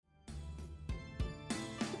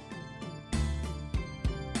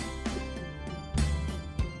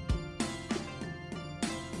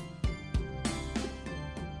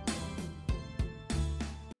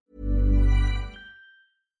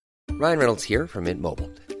Ryan Reynolds here from Mint Mobile.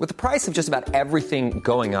 With the price of just about everything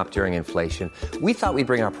going up during inflation, we thought we'd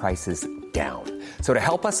bring our prices down. So to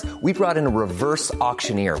help us, we brought in a reverse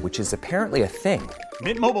auctioneer, which is apparently a thing.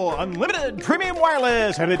 Mint Mobile Unlimited Premium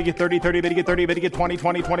Wireless. How to get 30, 30, bit to get 30, bit to get 20,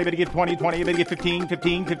 20, 20, bit to get 20, 20, bit to get 15,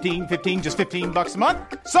 15, 15, 15, just $15 a month?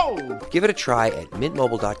 Sold! Give it a try at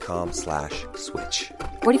mintmobile.com/switch.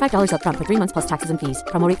 $45 up front for 3 months plus taxes and fees.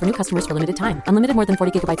 Promo rate for new customers for limited time. Unlimited more than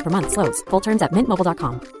 40 gigabytes per month. Slows full terms at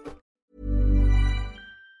mintmobile.com.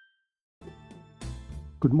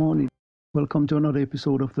 Good morning. Welcome to another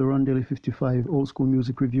episode of the Rondelli 55 Old School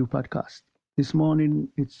Music Review Podcast. This morning,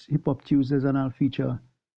 it's Hip Hop Tuesdays and I'll feature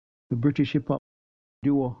the British hip hop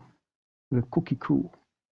duo, the Cookie Crew.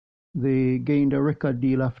 They gained a record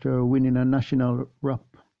deal after winning a national rap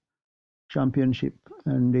championship,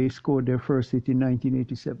 and they scored their first hit in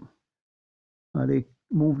 1987. They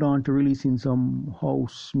moved on to releasing some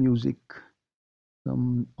house music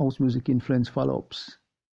influenced follow-ups,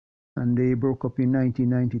 and they broke up in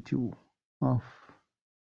 1992.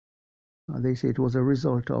 They say it was a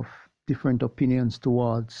result of different opinions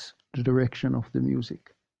towards the direction of the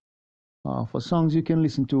music. For songs you can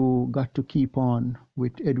listen to Got to Keep On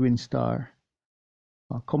with Edwin Starr,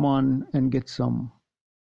 Come On and Get Some.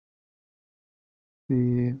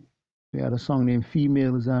 They had a song named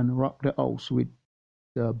Females and Rock the House with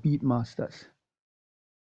the Beatmasters.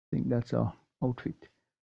 I think that's our outfit.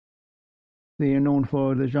 They are known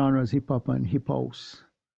for the genres hip hop and hip house,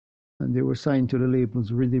 and they were signed to the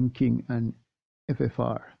labels Rhythm King and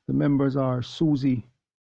FFR. The members are Susie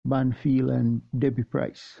Banfield and Debbie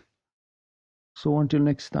Price. So until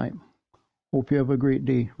next time, hope you have a great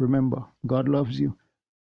day. Remember, God loves you.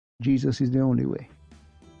 Jesus is the only way.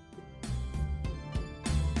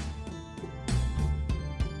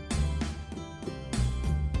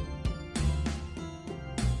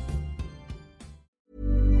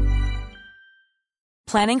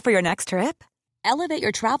 Planning for your next trip? Elevate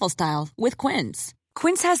your travel style with Quince.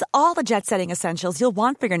 Quince has all the jet-setting essentials you'll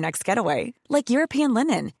want for your next getaway, like European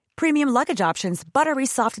linen, premium luggage options, buttery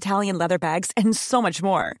soft Italian leather bags, and so much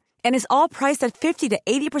more. And is all priced at 50 to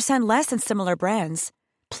 80% less than similar brands.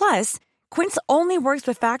 Plus, Quince only works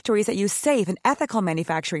with factories that use safe and ethical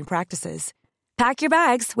manufacturing practices. Pack your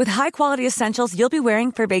bags with high-quality essentials you'll be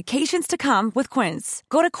wearing for vacations to come with Quince.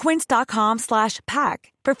 Go to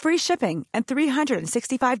quince.com/pack for free shipping and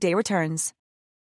 365-day returns.